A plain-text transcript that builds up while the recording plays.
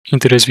In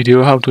today's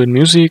video, how to add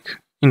music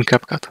in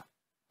CapCut.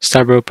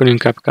 Start by opening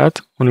CapCut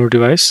on your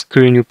device,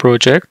 create a new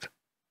project,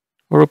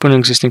 or open an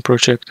existing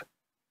project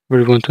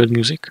where you want to add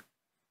music.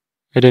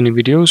 Add any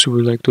videos you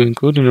would like to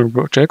include in your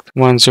project.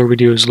 Once your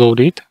video is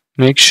loaded,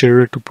 make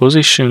sure to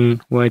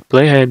position white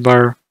playhead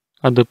bar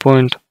at the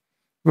point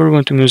where you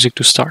want the music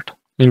to start.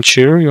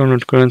 Ensure you are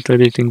not currently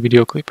editing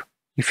video clip.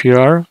 If you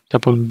are,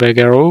 tap on back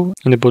arrow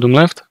in the bottom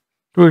left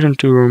to return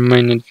to your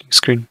main editing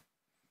screen.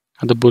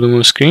 At the bottom of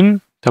the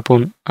screen, tap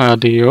on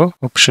Audio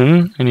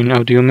option, and in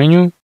Audio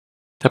menu,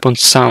 tap on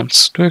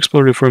Sounds to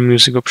explore different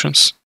music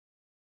options.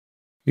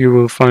 You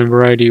will find a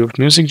variety of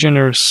music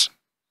genres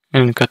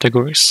and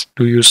categories.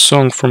 To use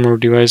song from your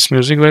device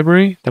music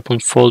library, tap on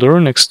Folder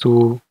next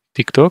to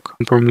TikTok and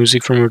import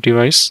music from your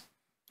device.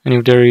 And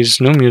if there is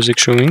no music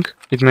showing,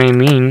 it may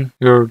mean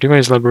your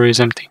device library is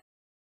empty.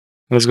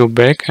 Let's go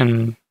back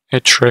and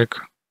add track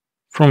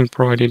from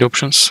provided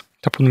options.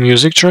 Tap on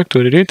Music track to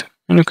edit it,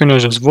 and you can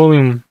adjust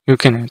volume. You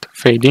can add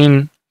fade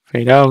in,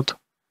 fade out,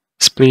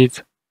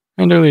 split,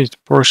 and delete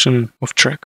portion of track.